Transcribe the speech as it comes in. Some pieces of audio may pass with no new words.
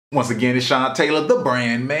Once again, it's Sean Taylor, the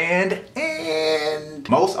brand man, and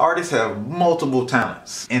most artists have multiple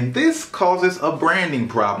talents, and this causes a branding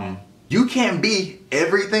problem. You can't be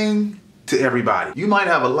everything to everybody. You might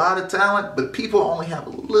have a lot of talent, but people only have a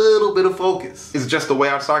little bit of focus. It's just the way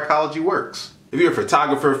our psychology works. If you're a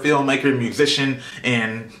photographer, filmmaker, musician,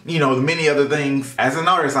 and many other things, as an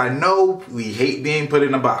artist, I know we hate being put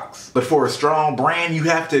in a box. But for a strong brand, you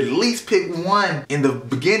have to at least pick one in the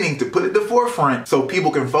beginning to put at the forefront so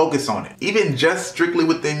people can focus on it. Even just strictly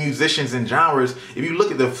within musicians and genres, if you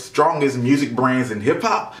look at the strongest music brands in hip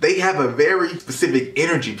hop, they have a very specific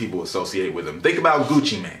energy people associate with them. Think about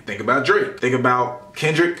Gucci Mane, think about Drake, think about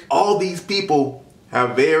Kendrick. All these people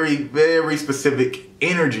have very, very specific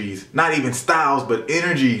energies, not even styles, but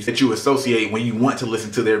energies that you associate when you want to listen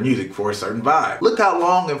to their music for a certain vibe. Look how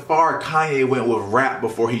long and far Kanye went with rap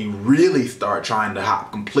before he really started trying to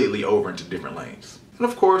hop completely over into different lanes. And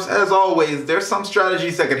of course, as always, there's some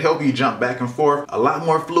strategies that could help you jump back and forth a lot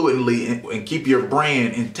more fluidly and keep your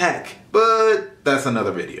brand intact, but that's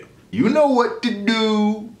another video. You know what to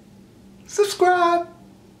do. Subscribe.